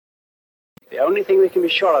only thing we can be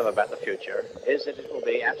sure of about the future is that it will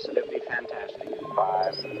be absolutely fantastic.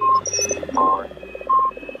 5, 4,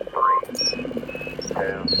 3, 2,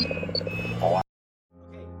 1.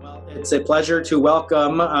 Well, it's a pleasure to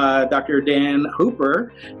welcome Dr. Dan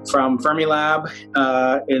Hooper from Fermilab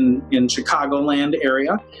in Chicagoland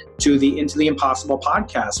area to the Into the Impossible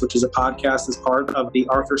podcast, which is a podcast as part of the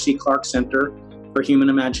Arthur C. Clarke Center for Human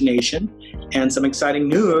Imagination. And some exciting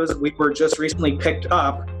news, we were just recently picked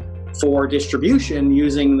up for distribution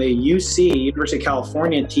using the UC, University of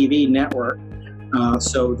California TV network.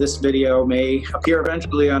 So this video may appear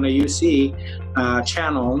eventually on a UC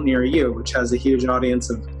channel near you, which has a huge audience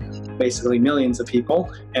of basically millions of people.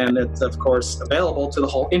 And it's, of course, available to the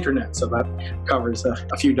whole internet. So that covers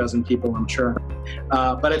a few dozen people, I'm sure.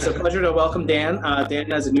 But it's a pleasure to welcome Dan. Dan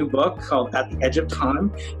has a new book called At the Edge of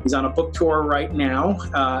Time. He's on a book tour right now.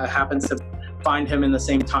 Happens to find him in the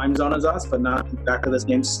same time zone as us, but not exactly the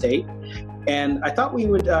same state. And I thought we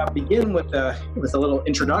would begin with a little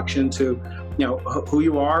introduction to, who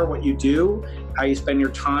you are, what you do, how you spend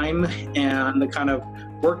your time, and the kind of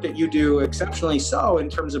work that you do exceptionally so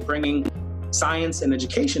in terms of bringing science and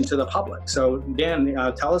education to the public. So Dan,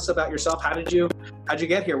 tell us about yourself. How'd you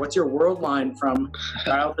get here? What's your world line from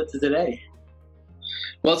childhood to today?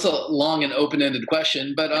 Well, it's a long and open-ended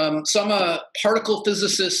question, but so I'm a particle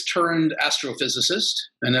physicist turned astrophysicist.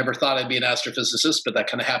 I never thought I'd be an astrophysicist, but that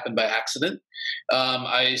kind of happened by accident.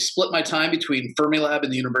 I split my time between Fermilab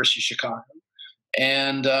and the University of Chicago,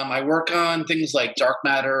 and I work on things like dark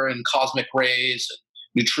matter and cosmic rays, and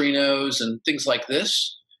neutrinos, and things like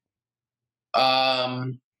this.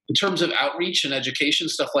 In terms of outreach and education,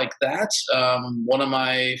 stuff like that, one of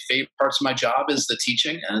my favorite parts of my job is the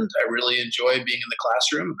teaching end. I really enjoy being in the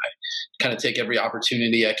classroom. I kind of take every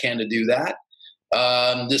opportunity I can to do that.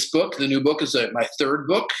 This book, the new book, is my third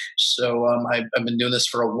book, so I've been doing this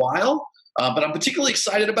for a while, but I'm particularly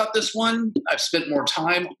excited about this one. I've spent more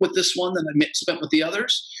time with this one than I spent with the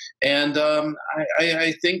others, and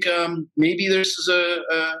I think maybe this is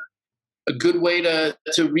a good way to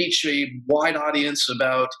reach a wide audience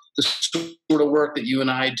about the sort of work that you and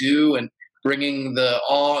I do, and bringing the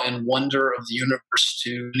awe and wonder of the universe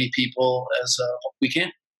to many people as we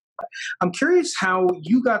can. I'm curious how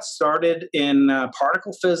you got started in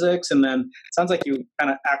particle physics, and then it sounds like you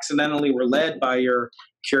kind of accidentally were led by your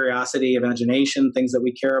curiosity, imagination, things that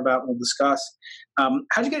we care about and we'll discuss.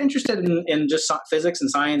 How'd you get interested in just physics and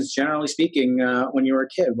science, generally speaking, when you were a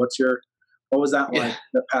kid? What was that like?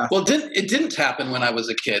 The path? Well, it didn't happen when I was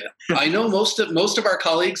a kid. I know most of our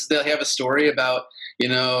colleagues, they have a story about,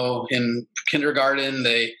 in kindergarten,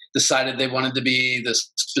 they decided they wanted to be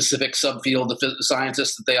this specific subfield of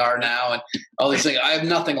scientist that they are now, and all these things. I have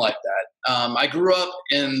nothing like that. I grew up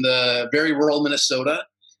in the very rural Minnesota.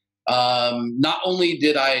 Not only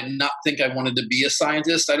did I not think I wanted to be a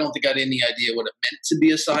scientist, I don't think I had any idea what it meant to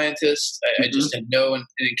be a scientist. I just had no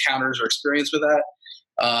encounters or experience with that.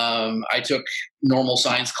 I took normal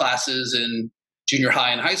science classes in junior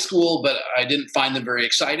high and high school, but I didn't find them very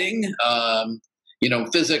exciting.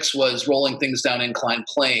 Physics was rolling things down inclined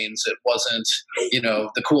planes. It wasn't,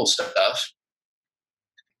 the cool stuff.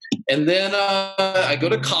 And then I go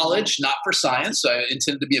to college, not for science. I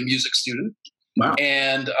intended to be a music student. Wow.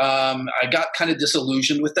 And I got kind of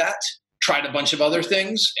disillusioned with that, tried a bunch of other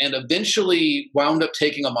things, and eventually wound up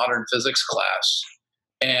taking a modern physics class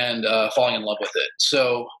and falling in love with it.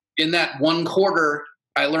 So in that one quarter,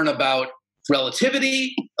 I learned about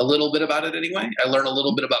relativity, a little bit about it anyway. I learned a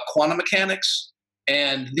little bit about quantum mechanics.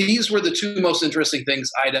 And these were the two most interesting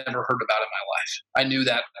things I'd ever heard about in my life. I knew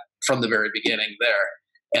that from the very beginning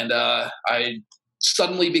there. And I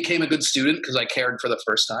suddenly became a good student because I cared for the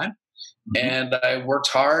first time. And I worked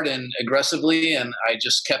hard and aggressively, and I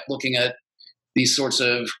just kept looking at these sorts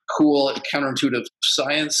of cool, counterintuitive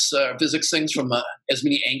science, physics things from as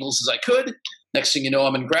many angles as I could. Next thing you know,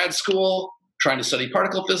 I'm in grad school trying to study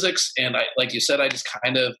particle physics. And like you said, I just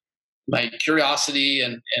kind of, my curiosity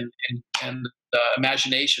and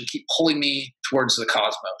imagination keep pulling me towards the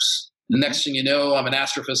cosmos. The next thing you know, I'm an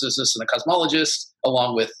astrophysicist and a cosmologist,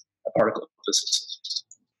 along with a particle physicist.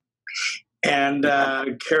 And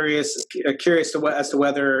curious as to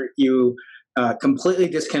whether you completely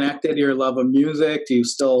disconnected your love of music. Do you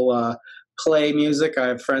still play music? I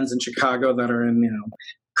have friends in Chicago that are in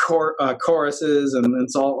choruses and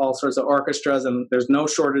it's all sorts of orchestras, and there's no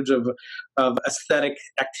shortage of aesthetic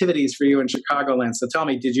activities for you in Chicagoland. So tell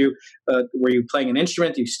me, were you playing an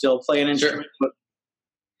instrument? Do you still play an instrument? Sure.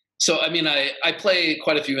 So, I play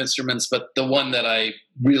quite a few instruments, but the one that I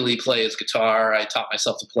really play is guitar. I taught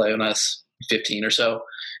myself to play when I was 15 or so,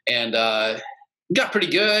 and got pretty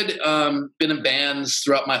good. Been in bands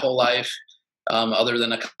throughout my whole life. other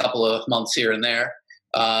than a couple of months here and there.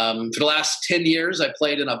 For the last 10 years, I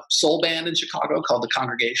played in a soul band in Chicago called The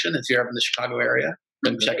Congregation. If you're ever in the Chicago area,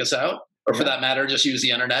 then check us out. Or for that matter, just use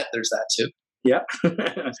the internet. There's that too. Yeah.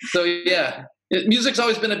 So yeah, music's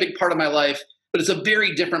always been a big part of my life, but it's a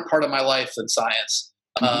very different part of my life than science.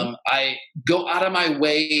 I go out of my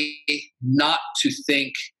way not to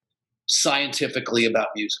think scientifically about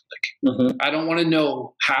music. I don't want to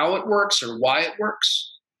know how it works or why it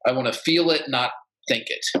works. I want to feel it, not think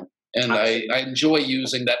it. And I enjoy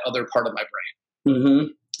using that other part of my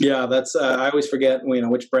brain. Yeah, that's. I always forget,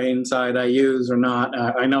 which brain side I use or not.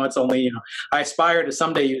 I know it's only, I aspire to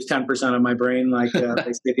someday use 10% of my brain, like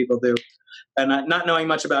they say people do. And not knowing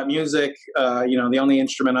much about music, the only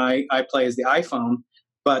instrument I play is the iPhone.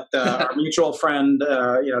 But our mutual friend,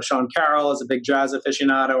 Sean Carroll is a big jazz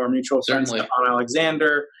aficionado. Our mutual friend, Stefan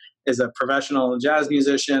Alexander, is a professional jazz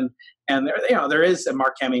musician. And there is a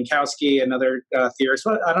Mark Kaminkowski, another theorist.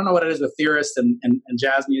 I don't know what it is with theorists and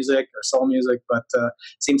jazz music or soul music, but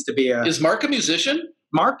seems to be Is Mark a musician?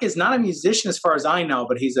 Mark is not a musician as far as I know,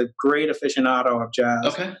 but he's a great aficionado of jazz.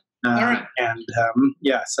 Okay. All right. And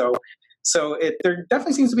so there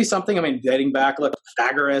definitely seems to be something. I mean, dating back, look,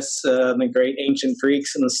 Pythagoras, the great ancient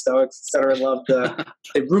Greeks and the Stoics, et cetera, loved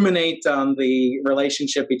they ruminate on the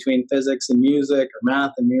relationship between physics and music or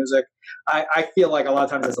math and music. I feel like a lot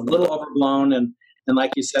of times it's a little overblown, and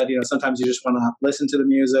like you said, sometimes you just want to listen to the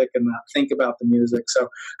music and not think about the music. So,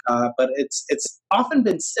 but it's often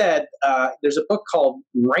been said. There's a book called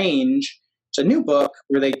Range. It's a new book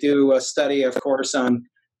where they do a study, of course, on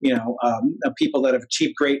people that have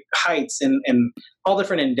achieved great heights in all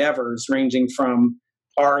different endeavors, ranging from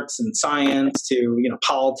arts and science to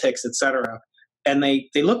politics, etc. And they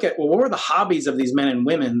look at, well, what were the hobbies of these men and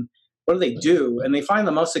women? What do they do? And they find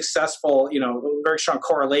the most successful, very strong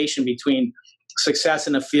correlation between success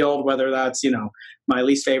in a field, whether that's my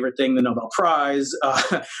least favorite thing, the Nobel Prize,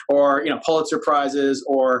 or Pulitzer Prizes,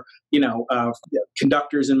 or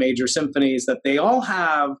conductors in major symphonies, that they all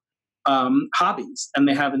have hobbies and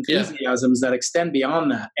they have enthusiasms that extend beyond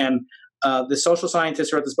that. And the social scientist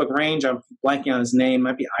who wrote this book, Range, I'm blanking on his name,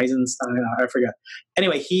 might be Eisenstein, I forget.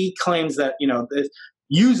 Anyway, he claims that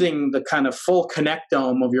using the kind of full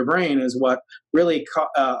connectome of your brain is what really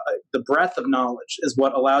the breadth of knowledge is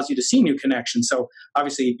what allows you to see new connections. So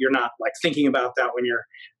obviously you're not like thinking about that when you're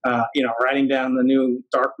writing down the new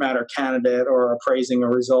dark matter candidate or appraising a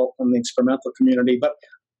result from the experimental community, but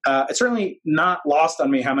it's certainly not lost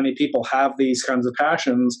on me how many people have these kinds of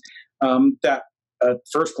passions that at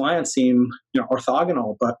first glance seem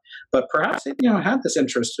orthogonal, but perhaps it had this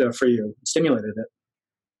interest for you, stimulated it.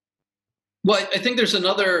 Well, I think there's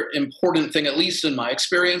another important thing, at least in my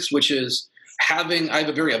experience, which is I have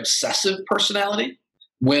a very obsessive personality.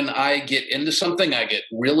 When I get into something, I get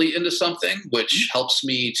really into something, which helps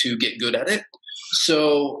me to get good at it.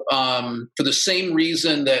 So for the same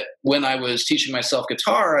reason that when I was teaching myself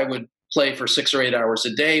guitar, I would play for 6 or 8 hours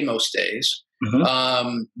a day most days.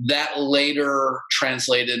 That later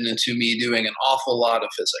translated into me doing an awful lot of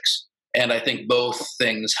physics. And I think both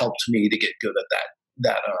things helped me to get good at that.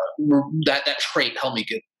 That trait helped me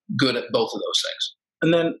get good at both of those things.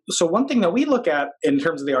 And then, so one thing that we look at in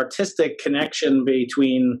terms of the artistic connection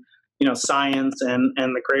between science and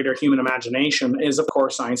the greater human imagination is, of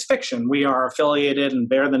course, science fiction. We are affiliated and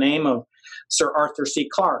bear the name of Sir Arthur C.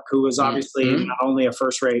 Clarke, who was obviously not only a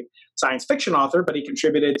first-rate science fiction author, but he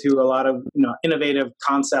contributed to a lot of innovative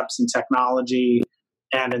concepts in technology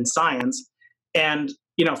and in science. And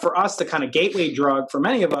for us, the kind of gateway drug for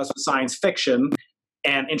many of us was science fiction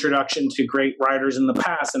and introduction to great writers in the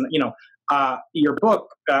past. And your book,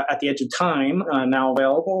 At the Edge of Time, now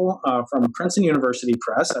available from Princeton University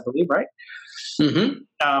Press, I believe, right? You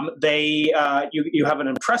have an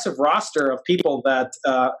impressive roster of people that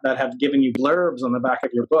have given you blurbs on the back of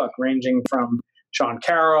your book, ranging from Sean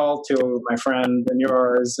Carroll to my friend and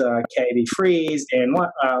yours, Katie Fries, and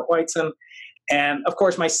Whiteson, and of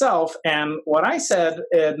course myself. And what I said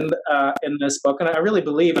in this book, and I really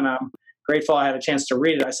believe, and I'm grateful I had a chance to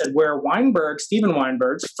read it, I said, where Steven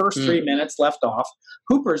Weinberg's first 3 minutes left off,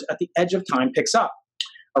 Hooper's At the Edge of Time picks up.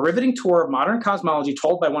 A riveting tour of modern cosmology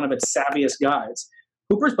told by one of its savviest guides.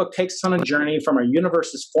 Hooper's book takes us on a journey from our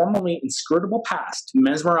universe's formerly inscrutable past to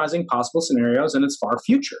mesmerizing possible scenarios in its far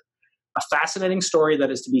future. A fascinating story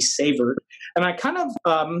that is to be savored. And I kind of,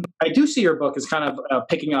 I do see your book as kind of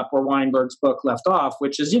picking up where Weinberg's book left off,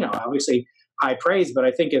 which is, obviously high praise, but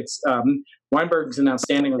I think it's, Weinberg's an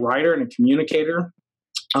outstanding writer and a communicator.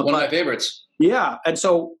 One of my favorites. Yeah. And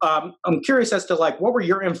so I'm curious as to what were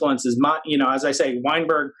your influences? As I say,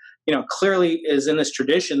 Weinberg, clearly is in this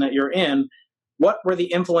tradition that you're in. what were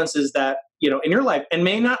the influences that, in your life, and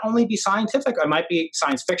may not only be scientific, it might be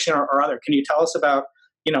science fiction or other. Can you tell us about,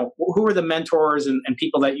 who are the mentors and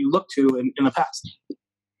people that you look to in the past?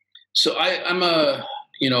 So I'm a,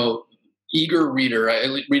 eager reader.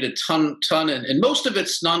 I read a ton, and most of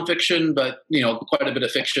it's nonfiction, but, quite a bit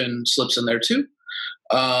of fiction slips in there too.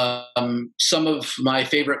 Some of my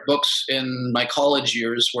favorite books in my college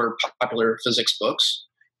years were popular physics books.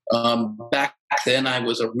 Back then, I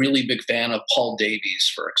was a really big fan of Paul Davies,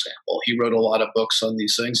 for example. He wrote a lot of books on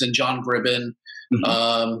these things, and John Gribben,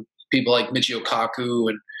 people like Michio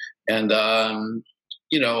Kaku, and Leon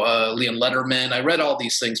Letterman. I read all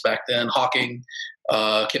these things back then. Hawking,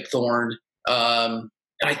 Kip Thorne. And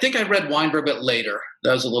I think I read Weinberg a bit later.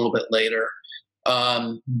 That was a little bit later.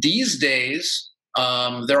 These days,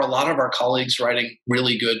 there are a lot of our colleagues writing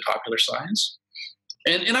really good popular science.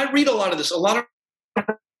 And I read a lot of this. A lot of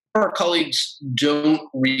our colleagues don't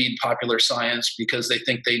read popular science because they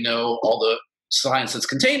think they know all the science that's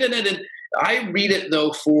contained in it. And I read it,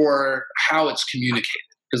 though, for how it's communicated,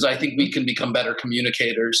 because I think we can become better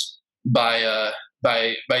communicators by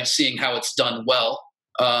seeing how it's done well.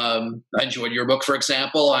 I enjoyed your book, for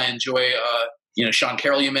example. I enjoy, Sean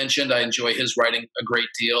Carroll you mentioned. I enjoy his writing a great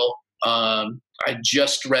deal. I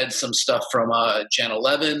just read some stuff from Jan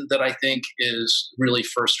Levin that I think is really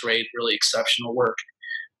first-rate, really exceptional work.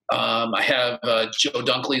 I have Joe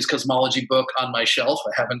Dunkley's cosmology book on my shelf.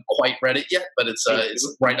 I haven't quite read it yet, but it's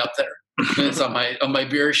right up there. It's on my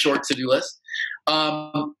very short to-do list.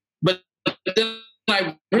 But then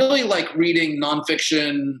I really like reading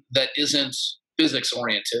nonfiction that isn't physics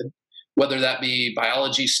oriented, whether that be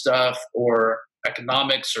biology stuff or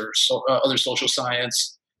economics or other social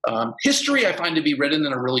science. History I find to be written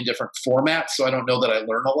in a really different format, so I don't know that I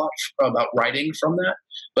learn a lot about writing from that.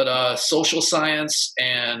 But social science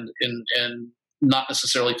and not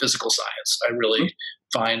necessarily physical science, I really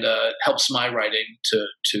find helps my writing to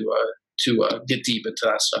get deep into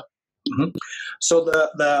that stuff. Mm-hmm. So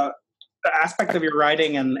the aspect of your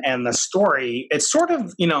writing and the story, it's sort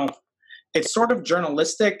of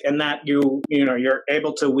journalistic in that you're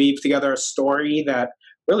able to weave together a story that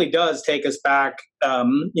really does take us back,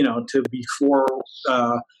 to before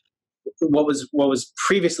what was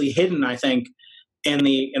previously hidden, I think, in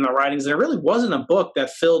the writings. There really wasn't a book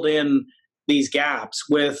that filled in these gaps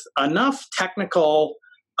with enough technical,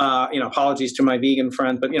 apologies to my vegan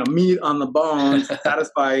friends, but meat on the bone to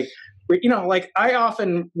satisfy. I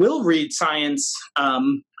often will read science.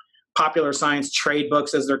 Popular science trade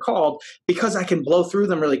books, as they're called, because I can blow through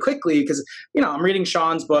them really quickly because, I'm reading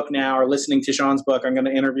Sean's book now or listening to Sean's book. I'm going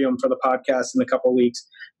to interview him for the podcast in a couple of weeks.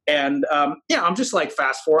 And, I'm just like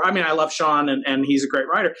fast forward. I mean, I love Sean and he's a great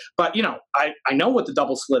writer, but, I know what the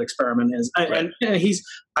double slit experiment is. Right. And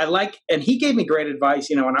he gave me great advice.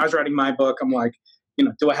 When I was writing my book, I'm like,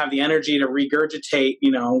 do I have the energy to regurgitate,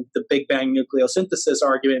 the Big Bang nucleosynthesis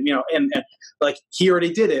argument, and like he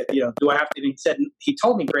already did it, do I have to, and he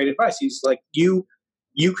told me great advice. He's like, you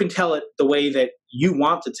can tell it the way that you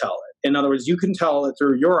want to tell it. In other words, you can tell it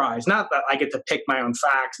through your eyes, not that I get to pick my own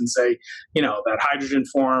facts and say, that hydrogen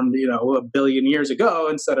formed, a billion years ago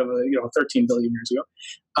instead of, 13 billion years ago.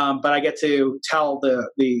 But I get to tell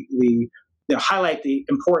highlight the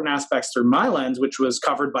important aspects through my lens, which was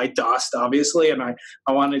covered by dust, obviously. And I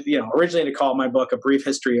wanted, originally to call my book A Brief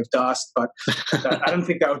History of Dust, but I don't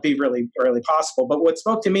think that would be really, really possible. But what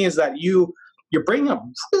spoke to me is that you're bringing up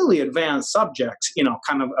really advanced subjects,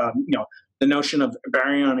 the notion of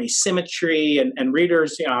baryon asymmetry and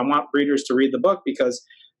readers, I want readers to read the book because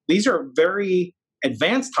these are very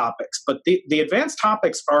advanced topics, but the advanced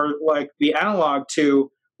topics are like the analog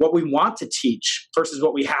to what we want to teach versus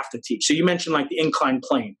what we have to teach. So you mentioned like the inclined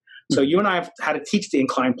plane. So you and I have had to teach the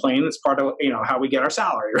inclined plane. It's part of how we get our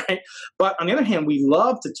salary, right? But on the other hand, we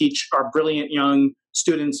love to teach our brilliant young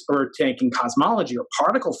students who are taking cosmology or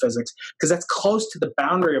particle physics because that's close to the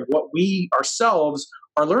boundary of what we ourselves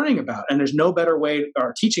are learning about. And there's no better way,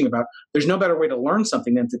 or teaching about, there's no better way to learn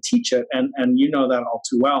something than to teach it. And you know that all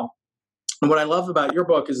too well. And what I love about your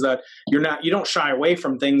book is that you don't shy away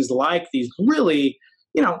from things like these really,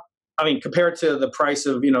 compared to the price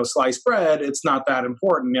of, sliced bread, it's not that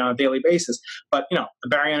important on a daily basis. But, the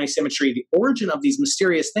baryon asymmetry, the origin of these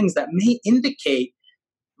mysterious things that may indicate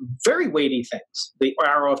very weighty things, the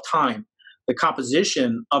arrow of time, the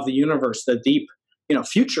composition of the universe, the deep,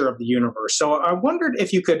 future of the universe. So I wondered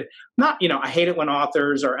if you could not, I hate it when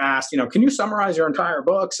authors are asked, can you summarize your entire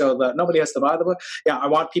book so that nobody has to buy the book? Yeah, I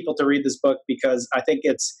want people to read this book because I think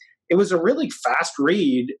it was a really fast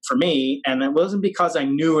read for me, and it wasn't because I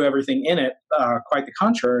knew everything in it. Quite the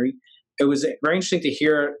contrary. It was very interesting to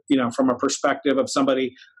hear, from a perspective of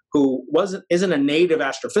somebody who isn't a native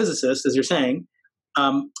astrophysicist, as you're saying.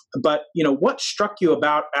 But what struck you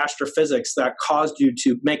about astrophysics that caused you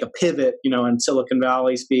to make a pivot, in Silicon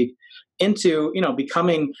Valley speak, into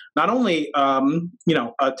becoming not only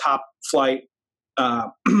a top flight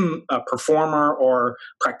a performer or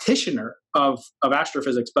practitioner of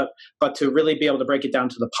astrophysics, but to really be able to break it down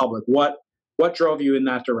to the public? What drove you in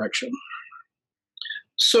that direction?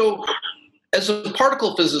 So, as a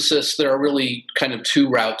particle physicist, there are really kind of two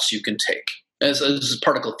routes you can take. As a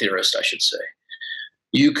particle theorist, I should say.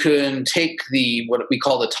 You can take what we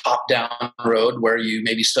call the top-down road, where you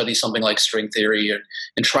maybe study something like string theory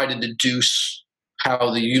and try to deduce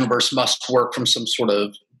how the universe must work from some sort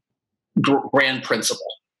of grand principle.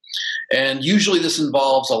 And usually this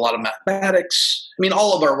involves a lot of mathematics. I mean,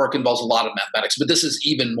 all of our work involves a lot of mathematics, but this is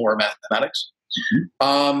even more mathematics.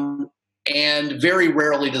 Mm-hmm. And very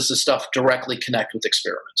rarely does this stuff directly connect with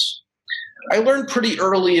experiments. I learned pretty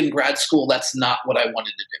early in grad school that's not what I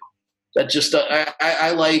wanted to do. That just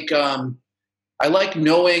I like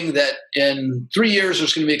knowing that in 3 years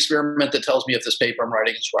there's going to be an experiment that tells me if this paper I'm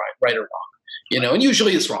writing is right or wrong. And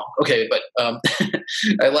usually it's wrong. Okay, but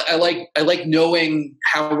I like knowing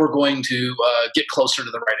how we're going to get closer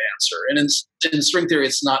to the right answer. And in string theory,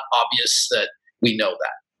 it's not obvious that we know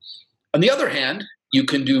that. On the other hand, you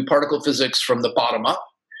can do particle physics from the bottom up,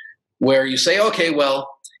 where you say, okay, well,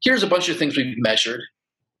 here's a bunch of things we've measured.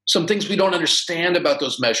 Some things we don't understand about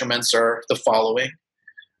those measurements are the following.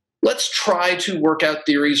 Let's try to work out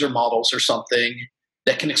theories or models or something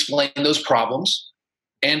that can explain those problems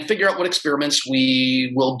and figure out what experiments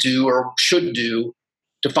we will do or should do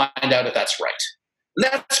to find out if that's right. And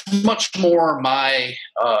that's much more my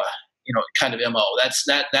kind of MO.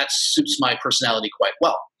 That suits my personality quite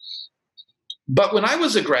well. But when I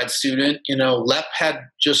was a grad student, LEP had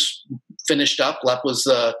just finished up. LEP was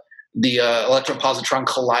the electron-positron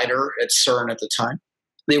collider at CERN at the time.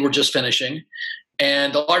 They were just finishing.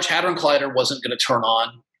 And the Large Hadron Collider wasn't going to turn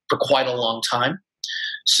on for quite a long time.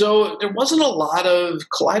 So there wasn't a lot of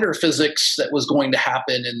collider physics that was going to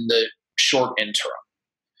happen in the short interim.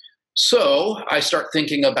 So I start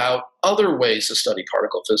thinking about other ways to study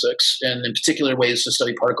particle physics, and in particular ways to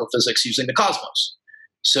study particle physics using the cosmos.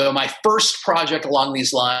 So my first project along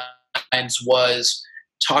these lines was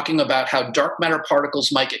talking about how dark matter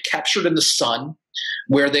particles might get captured in the sun,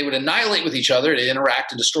 where they would annihilate with each other, they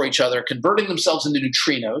interact and destroy each other, converting themselves into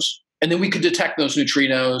neutrinos. And then we could detect those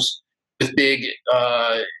neutrinos with big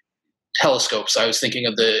telescopes. I was thinking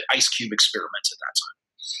of the IceCube experiments at that time.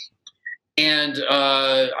 And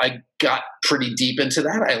I got pretty deep into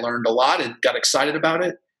that. I learned a lot and got excited about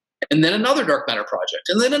it. And then another dark matter project,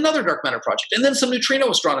 and then another dark matter project, and then some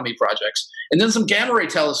neutrino astronomy projects, and then some gamma ray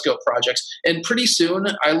telescope projects. And pretty soon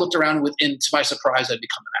I looked around and to my surprise, I'd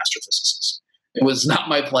become an astrophysicist. It was not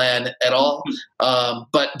my plan at all.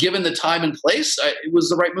 But given the time and place, it was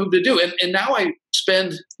the right move to do. And now I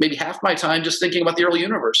spend maybe half my time just thinking about the early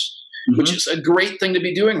universe, which is a great thing to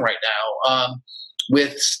be doing right now.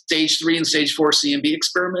 With stage 3 and stage 4 CMB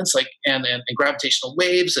experiments, and gravitational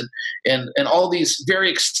waves and all these very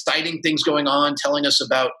exciting things going on, telling us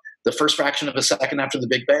about the first fraction of a second after the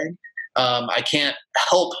Big Bang. I can't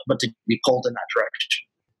help but to be pulled in that direction.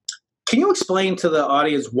 Can you explain to the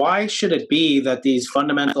audience why should it be that these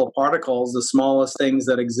fundamental particles, the smallest things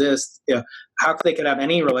that exist, how they could have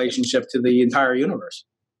any relationship to the entire universe?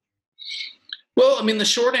 Well, I mean, the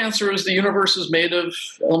short answer is the universe is made of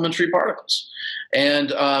elementary particles.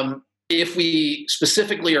 And if we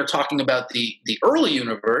specifically are talking about the early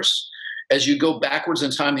universe, as you go backwards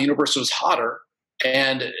in time, the universe was hotter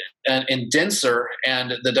and denser,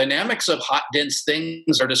 and the dynamics of hot, dense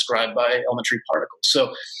things are described by elementary particles.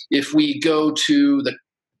 So if we go to the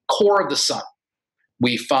core of the sun,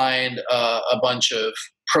 we find a bunch of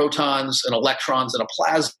protons and electrons in a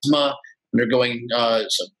plasma undergoing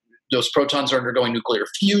those protons are undergoing nuclear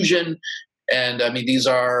fusion. And I mean, these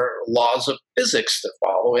are laws of physics that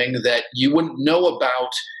following that you wouldn't know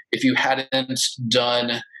about if you hadn't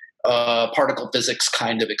done particle physics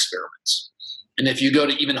kind of experiments. And if you go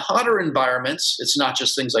to even hotter environments, it's not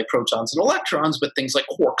just things like protons and electrons, but things like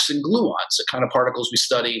quarks and gluons, the kind of particles we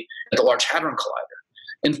study at the Large Hadron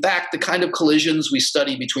Collider. In fact, the kind of collisions we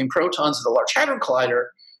study between protons at the Large Hadron Collider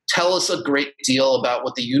tell us a great deal about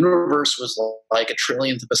what the universe was like a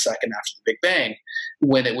trillionth of a second after the Big Bang,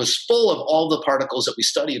 when it was full of all the particles that we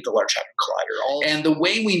study at the Large Hadron Collider. And the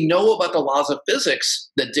way we know about the laws of physics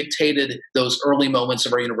that dictated those early moments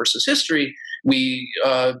of our universe's history, we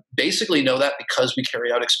basically know that because we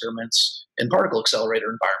carry out experiments in particle accelerator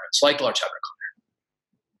environments like Large Hadron Collider.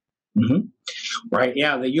 Mm-hmm. Right.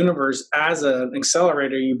 Yeah. The universe as an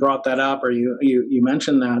accelerator, you brought that up, or you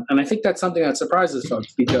mentioned that. And I think that's something that surprises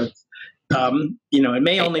folks because, it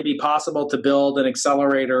may only be possible to build an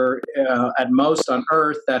accelerator at most on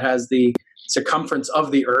Earth that has the circumference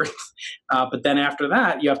of the Earth. But then after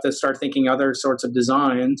that, you have to start thinking other sorts of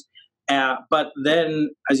designs. But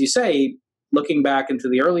then, as you say, looking back into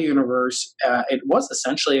the early universe, it was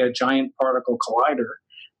essentially a giant particle collider.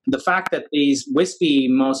 The fact that these wispy,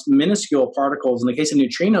 most minuscule particles, in the case of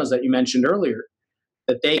neutrinos that you mentioned earlier,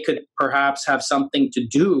 that they could perhaps have something to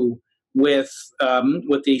do with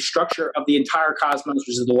the structure of the entire cosmos, which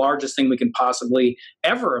is the largest thing we can possibly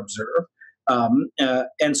ever observe.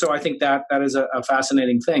 And so I think that is a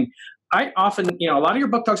fascinating thing. I often, a lot of your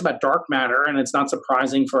book talks about dark matter, and it's not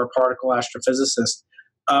surprising for a particle astrophysicist.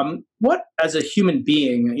 What, as a human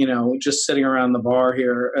being, just sitting around the bar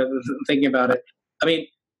here thinking about it, I mean,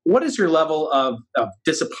 what is your level of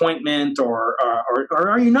disappointment, or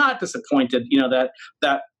are you not disappointed?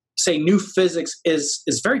 That say new physics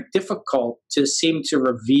is very difficult to seem to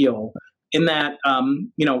reveal. In that,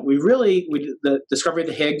 the discovery of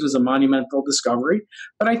the Higgs was a monumental discovery,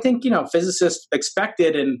 but I think physicists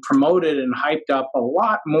expected and promoted and hyped up a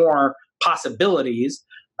lot more possibilities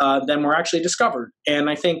than were actually discovered. And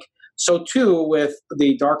I think so too with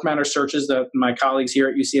the dark matter searches that my colleagues here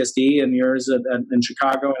at UCSD and yours in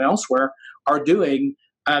Chicago and elsewhere are doing,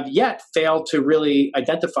 have yet failed to really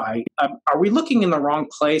identify. Are we looking in the wrong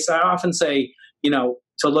place? I often say, to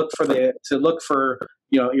look for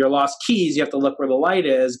your lost keys, you have to look where the light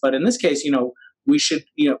is. But in this case, we should,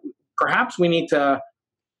 perhaps we need to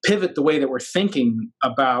pivot the way that we're thinking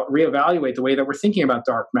about, reevaluate the way that we're thinking about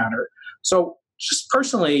dark matter. So just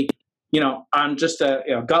personally, on just a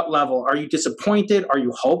gut level, are you disappointed? Are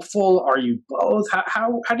you hopeful? Are you both?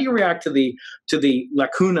 How do you react to the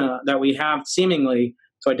lacuna that we have seemingly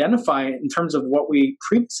to identify in terms of what we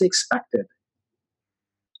previously expected?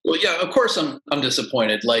 Well, yeah, of course I'm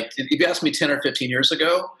disappointed. Like, if you asked me 10 or 15 years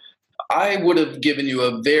ago, I would have given you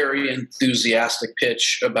a very enthusiastic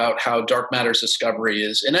pitch about how dark matter's discovery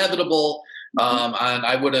is inevitable, and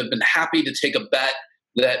I would have been happy to take a bet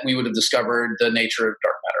that we would have discovered the nature of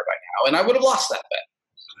dark matter by now, and I would have lost that bet.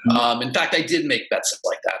 In fact, I did make bets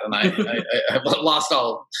like that, and I lost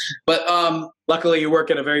all of them. But luckily, you work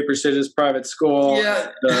at a very prestigious private school. Yeah,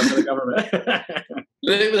 for the government.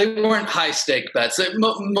 They weren't high stake bets.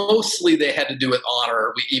 Mostly, they had to do with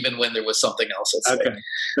honor, even when there was something else at stake. Okay.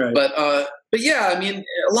 Right. But yeah, I mean,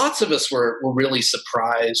 lots of us were really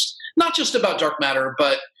surprised, not just about dark matter,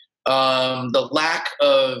 but the lack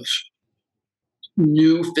of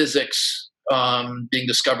new physics being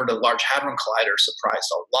discovered at Large Hadron Collider surprised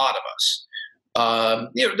a lot of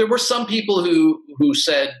us. There were some people who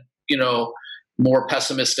said, more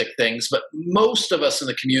pessimistic things, but most of us in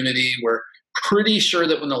the community were pretty sure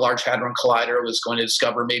that when the Large Hadron Collider was going to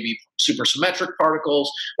discover maybe supersymmetric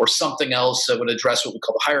particles or something else that would address what we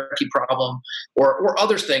call the hierarchy problem or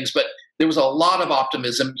other things, but there was a lot of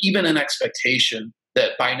optimism, even an expectation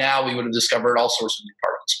that by now we would have discovered all sorts of new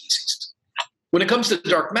particle species. When it comes to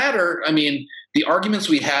dark matter, I mean, the arguments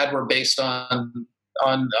we had were based on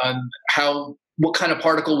what kind of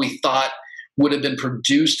particle we thought would have been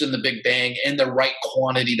produced in the Big Bang in the right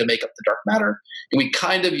quantity to make up the dark matter. And we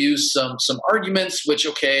kind of used some arguments, which,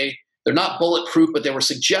 okay, they're not bulletproof, but they were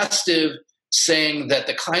suggestive, saying that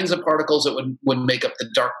the kinds of particles that would make up the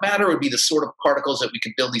dark matter would be the sort of particles that we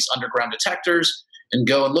could build these underground detectors and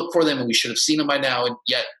go and look for them, and we should have seen them by now, and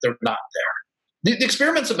yet they're not there. The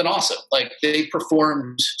experiments have been awesome. Like, they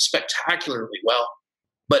performed spectacularly well,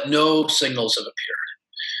 but no signals have appeared.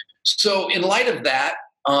 So in light of that,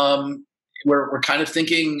 we're kind of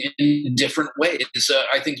thinking in different ways.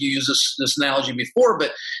 I think you used this analogy before,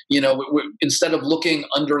 but instead of looking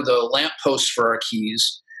under the lamppost for our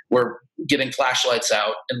keys, we're getting flashlights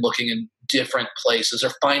out and looking in different places, or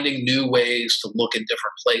finding new ways to look in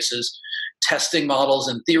different places, testing models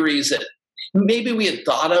and theories that maybe we had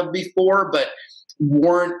thought of before, but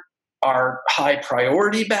weren't our high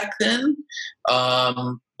priority back then.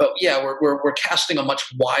 But yeah, we're casting a much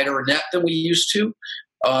wider net than we used to.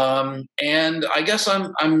 And I guess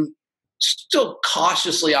I'm still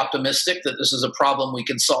cautiously optimistic that this is a problem we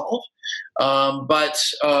can solve. But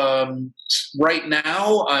right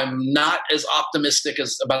now, I'm not as optimistic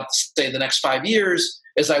as about, say, the next 5 years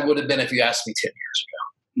as I would have been if you asked me 10 years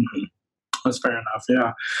ago. Mm-hmm. That's fair enough.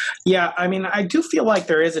 Yeah. Yeah. I mean, I do feel like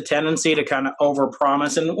there is a tendency to kind of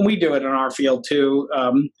overpromise, and we do it in our field too,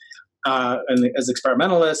 and as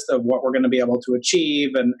experimentalists, of what we're going to be able to achieve.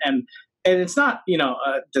 And it's not,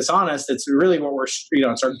 dishonest. It's really what we're,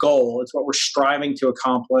 it's our goal. It's what we're striving to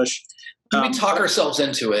accomplish. We talk ourselves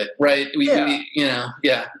into it, right? We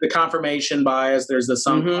The confirmation bias. There's the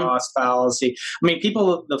sunk cost fallacy. I mean,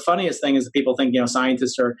 people. The funniest thing is that people think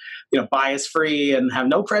scientists are bias free and have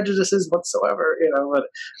no prejudices whatsoever.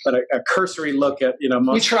 But a cursory look at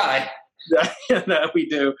most. We try. We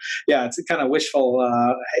do. Yeah, it's a kind of wishful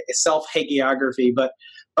self hagiography, but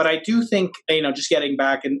I do think just getting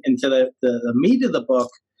back into the meat of the book.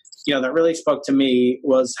 That really spoke to me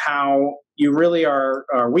was how you really are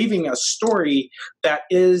weaving a story that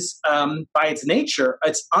is, by its nature,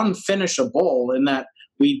 it's unfinishable in that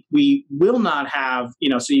we will not have,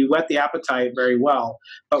 so you whet the appetite very well,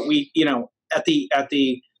 but we, at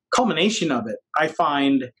the culmination of it, I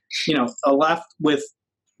find, left with,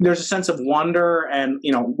 there's a sense of wonder and,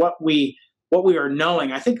 what we are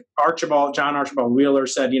knowing. I think John Archibald Wheeler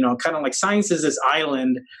said, kind of like science is this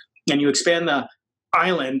island, and you expand the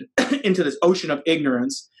island into this ocean of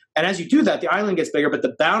ignorance. And as you do that, the island gets bigger, but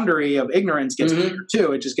the boundary of ignorance gets bigger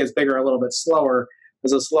too. It just gets bigger a little bit slower.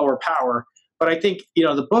 There's a slower power. But I think,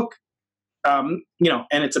 the book, and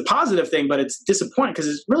it's a positive thing, but it's disappointing because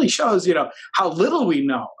it really shows, how little we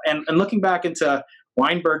know. And looking back into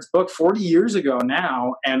Weinberg's book 40 years ago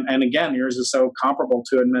now, and again, yours is so comparable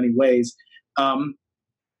to it in many ways. On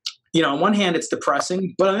one hand, it's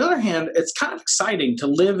depressing, but on the other hand, it's kind of exciting to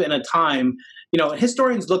live in a time.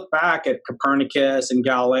 Historians look back at Copernicus and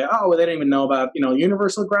Galileo. Oh, they didn't even know about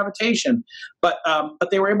universal gravitation, but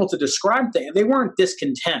they were able to describe things. They weren't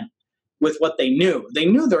discontent with what they knew. They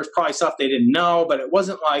knew there was probably stuff they didn't know, but it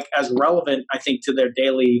wasn't like as relevant, I think, to their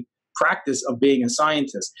daily practice of being a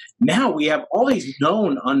scientist. Now we have all these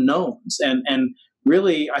known unknowns, and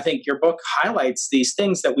really, I think your book highlights these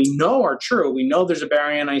things that we know are true. We know there's a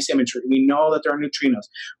baryon asymmetry. We know that there are neutrinos.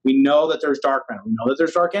 We know that there's dark matter. We know that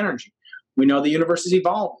there's dark energy. We know the universe is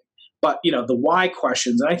evolving. But, the why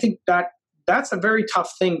questions, and I think that's a very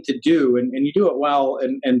tough thing to do, and you do it well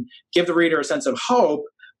and give the reader a sense of hope,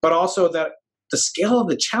 but also that the scale of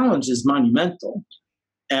the challenge is monumental.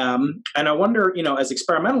 And I wonder, as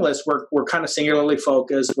experimentalists, we're kind of singularly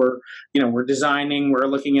focused. We're designing, we're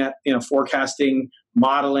looking at, forecasting,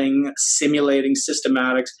 modeling, simulating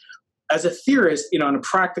systematics. As a theorist, on a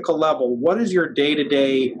practical level, what is your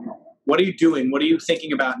day-to-day, what are you doing? What are you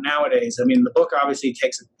thinking about nowadays? I mean, the book obviously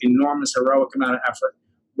takes an enormous, heroic amount of effort.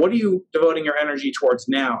 What are you devoting your energy towards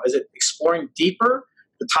now? Is it exploring deeper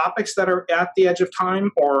the topics that are at the edge of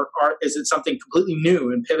time, or is it something completely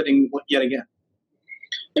new and pivoting yet again?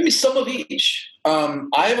 Maybe some of each. I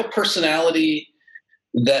have a personality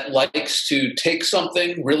that likes to take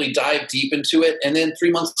something, really dive deep into it, and then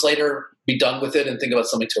 3 months later be done with it and think about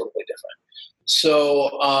something totally different.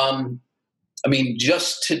 So,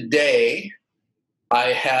 just today,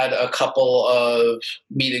 I had a couple of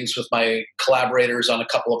meetings with my collaborators on a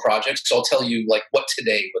couple of projects. So I'll tell you what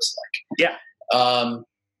today was like. Yeah.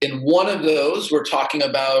 In one of those, we're talking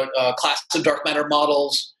about a class of dark matter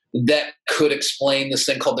models that could explain this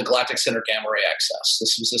thing called the galactic center gamma ray excess.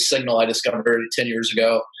 This was a signal I discovered 10 years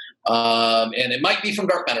ago. And it might be from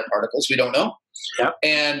dark matter particles. We don't know. Yeah.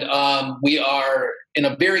 And we are, in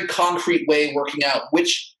a very concrete way, working out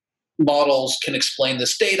which models can explain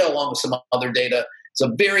this data along with some other data. It's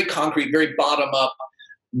a very concrete, very bottom-up,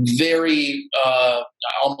 very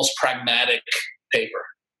almost pragmatic paper.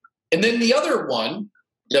 And then the other one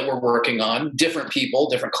that we're working on, different people,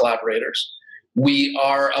 different collaborators, we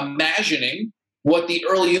are imagining what the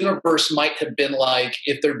early universe might have been like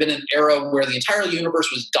if there had been an era where the entire universe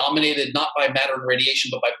was dominated not by matter and radiation,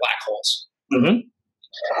 but by black holes. Mm-hmm.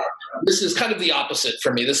 This is kind of the opposite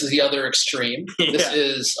for me. This is the other extreme. Yeah. This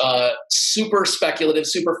is super speculative,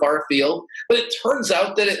 super far afield. But it turns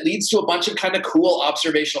out that it leads to a bunch of kind of cool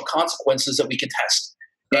observational consequences that we can test.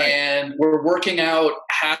 Right. And we're working out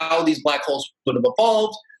how these black holes would have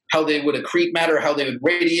evolved, how they would accrete matter, how they would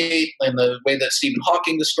radiate in the way that Stephen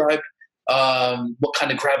Hawking described, what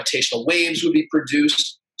kind of gravitational waves would be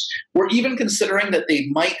produced. We're even considering that they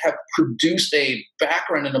might have produced an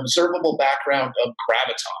observable background of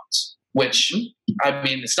gravitons, which,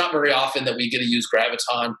 it's not very often that we get to use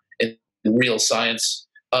graviton in real science.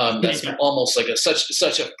 That's almost like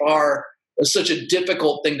such a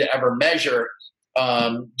difficult thing to ever measure.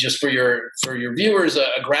 Just for your viewers, a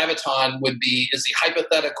graviton is the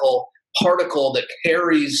hypothetical particle that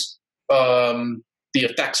carries the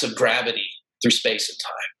effects of gravity through space and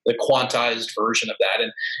time, the quantized version of that.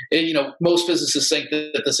 And most physicists think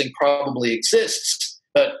that this thing probably exists,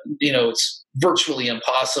 but it's virtually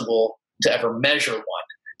impossible to ever measure one.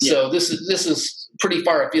 Yeah. So this is pretty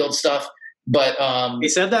far afield stuff. But he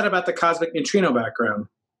said that about the cosmic neutrino background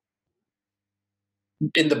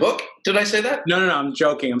in the book. Did I say that? No, I'm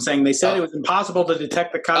joking. I'm saying they said it was impossible to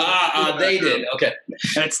detect the cosmic. They did. Okay.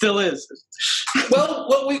 And it still is. Well,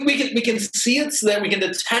 we can see it, so that we can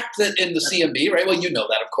detect it in the CMB, right? Well, you know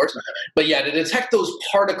that, of course. But yeah, to detect those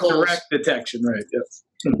particles. Direct detection, right? Yes.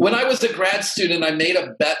 When I was a grad student, I made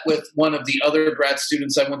a bet with one of the other grad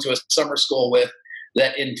students I went to a summer school with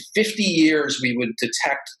that in 50 years we would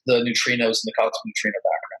detect the neutrinos in the cosmic neutrino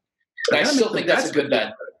background. And I still think that's a good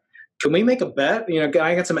bet. Can we make a bet? You know,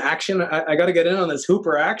 I got some action. I got to get in on this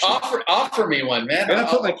Hooper action. Offer me one, man. I got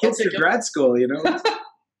to put my kids through grad school, you know.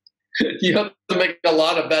 You have to make a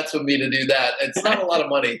lot of bets with me to do that. It's not a lot of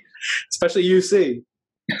money. Especially UC.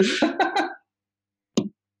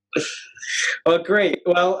 Well, great.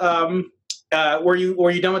 Well, were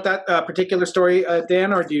you done with that particular story,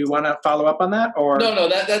 Dan, or do you want to follow up on that? Or no,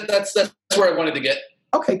 that's where I wanted to get.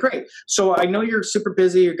 Okay, great. So I know you're super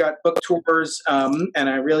busy. You've got book tours, and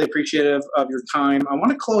I'm really appreciative of your time. I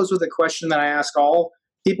want to close with a question that I ask all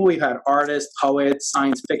people. We've had artists, poets,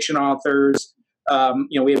 science fiction authors.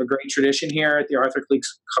 We have a great tradition here at the Arthur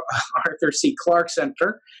C. Clarke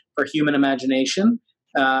Center for Human Imagination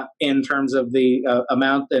in terms of the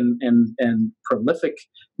amount and prolific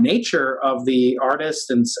nature of the artists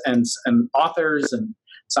and authors and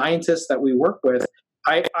scientists that we work with.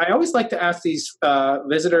 I always like to ask these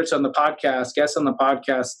visitors on the podcast, guests on the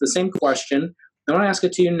podcast, the same question. I want to ask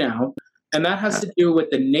it to you now, and that has to do with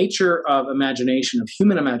the nature of imagination, of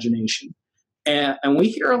human imagination. And we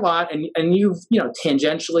hear a lot, and you've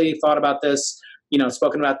tangentially thought about this,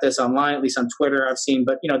 spoken about this online, at least on Twitter I've seen,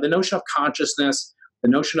 but the notion of consciousness, the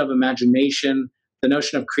notion of imagination, the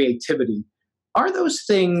notion of creativity, are those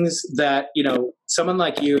things that someone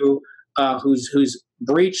like you who's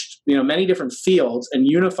breached many different fields and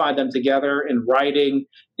unified them together in writing,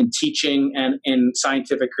 in teaching, and in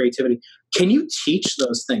scientific creativity. Can you teach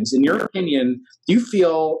those things? In your opinion, do you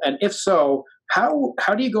feel, and if so, how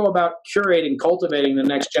do you go about curating, cultivating the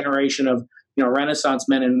next generation of Renaissance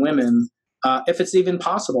men and women, if it's even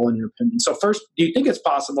possible in your opinion? So first, do you think it's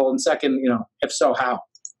possible? And second, if so, how?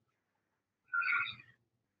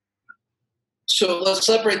 So let's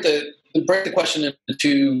break the question into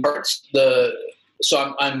two parts.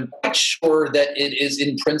 So I'm quite sure that it is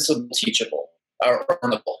in principle teachable or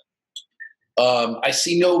earnable. I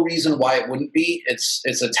see no reason why it wouldn't be.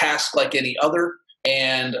 It's a task like any other,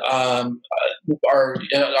 and I'm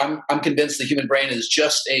convinced the human brain is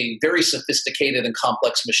just a very sophisticated and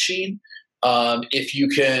complex machine. If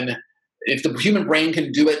the human brain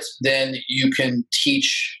can do it, then you can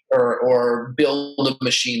teach or build a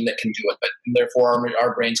machine that can do it, and therefore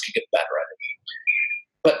our brains can get better at it.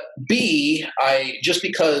 But B, just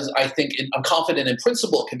because I'm confident in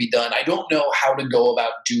principle it can be done, I don't know how to go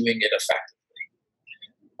about doing it effectively.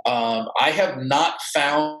 I have not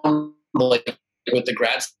found, like with the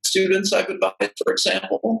grad students I've advised, for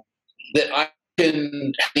example, that I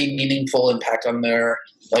can have a meaningful impact on their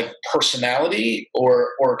personality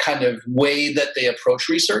or kind of way that they approach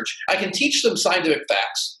research. I can teach them scientific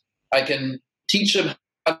facts. I can teach them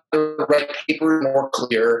how to write paper more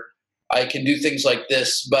clear. I can do things like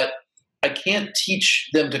this, but I can't teach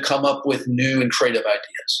them to come up with new and creative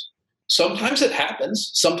ideas. Sometimes it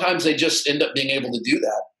happens. Sometimes they just end up being able to do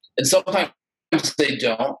that. And sometimes they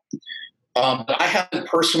don't. But I haven't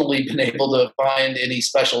personally been able to find any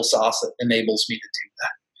special sauce that enables me to do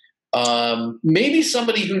that. Maybe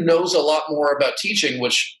somebody who knows a lot more about teaching,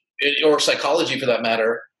 or psychology for that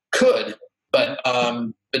matter, could, but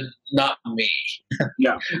not me.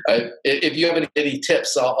 Yeah. If you have any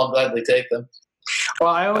tips, I'll gladly take them. Well,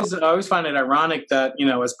 I always find it ironic that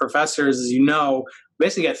as professors, as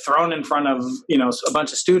basically get thrown in front of a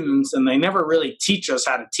bunch of students, and they never really teach us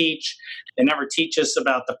how to teach. They never teach us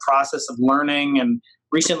about the process of learning. And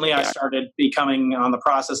recently, I started on the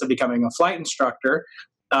process of becoming a flight instructor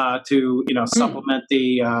to supplement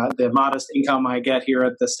the modest income I get here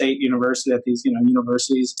at the state university, at these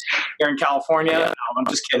universities here in California. No, I'm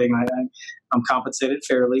just kidding. I'm compensated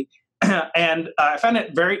fairly. And I find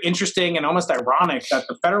it very interesting and almost ironic that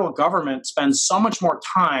the federal government spends so much more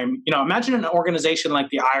time. Imagine an organization like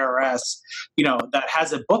the IRS, that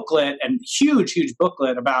has a booklet, and huge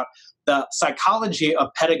booklet about the psychology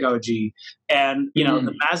of pedagogy and,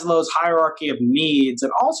 the Maslow's hierarchy of needs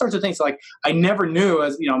and all sorts of things. Like I never knew,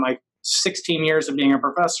 as my 16 years of being a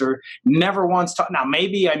professor, never once taught. Now,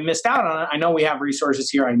 maybe I missed out on it. I know we have resources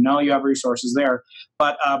here. I know you have resources there,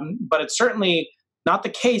 but it's certainly not the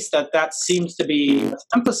case that seems to be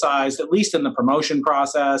emphasized, at least in the promotion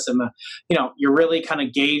process, and you're really kind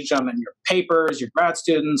of gauged on your papers, your grad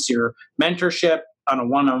students, your mentorship. on a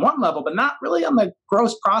one-on-one level, but not really on the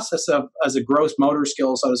gross process of as a gross motor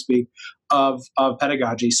skill, so to speak, of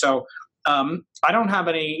pedagogy. So I don't have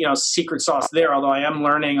any secret sauce there, although I am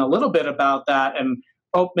learning a little bit about that, and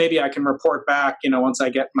maybe I can report back once I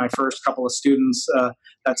get my first couple of students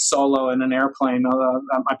that's solo in an airplane. Although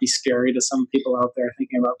that might be scary to some people out there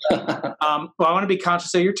thinking about that. Well, I want to be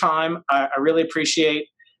conscious of your time. I really appreciate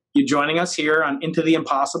you joining us here on Into the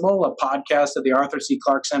Impossible, a podcast of the Arthur C.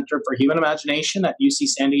 Clarke Center for Human Imagination at UC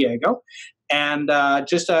San Diego, and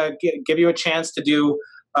just give you a chance to do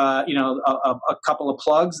a couple of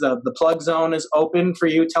plugs. The plug zone is open for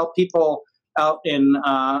you. Tell people out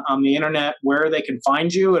on the internet where they can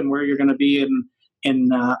find you and where you're going to be in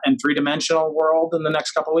three-dimensional world in the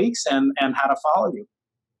next couple of weeks, and how to follow you.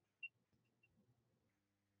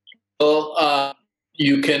 Well,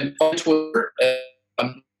 you can on Twitter.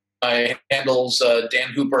 My handle's Dan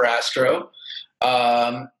Hooper Astro.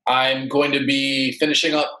 I'm going to be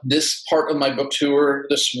finishing up this part of my book tour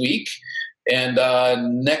this week. And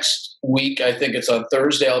next week, I think it's on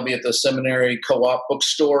Thursday, I'll be at the Seminary Co-op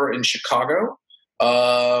Bookstore in Chicago.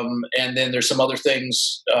 And then there's some other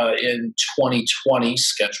things in 2020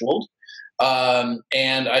 scheduled. And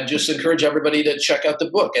I just encourage everybody to check out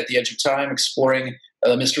the book, At the Edge of Time, Exploring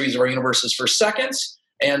the Mysteries of Our Universe's First Seconds.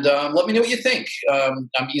 And let me know what you think.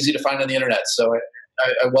 I'm easy to find on the internet, so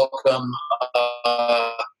I welcome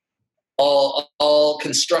all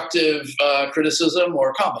constructive criticism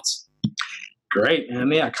or comments. Great,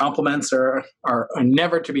 and compliments are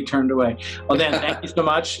never to be turned away. Well, Dan, thank you so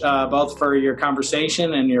much, both for your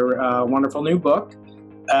conversation and your wonderful new book.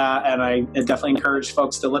 And I definitely encourage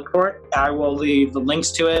folks to look for it. I will leave the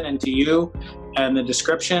links to it and to you in the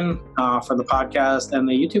description for the podcast and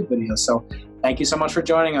the YouTube video. So thank you so much for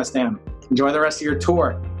joining us, Dan. Enjoy the rest of your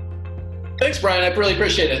tour. Thanks, Brian. I really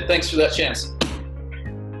appreciate it. Thanks for that chance.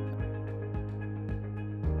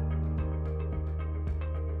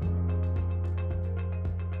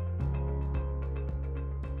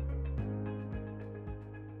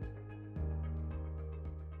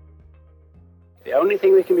 The only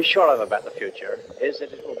thing we can be sure of about the future is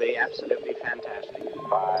that it will be absolutely fantastic.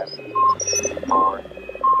 5, 4,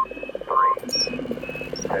 3,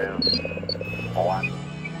 2, 1.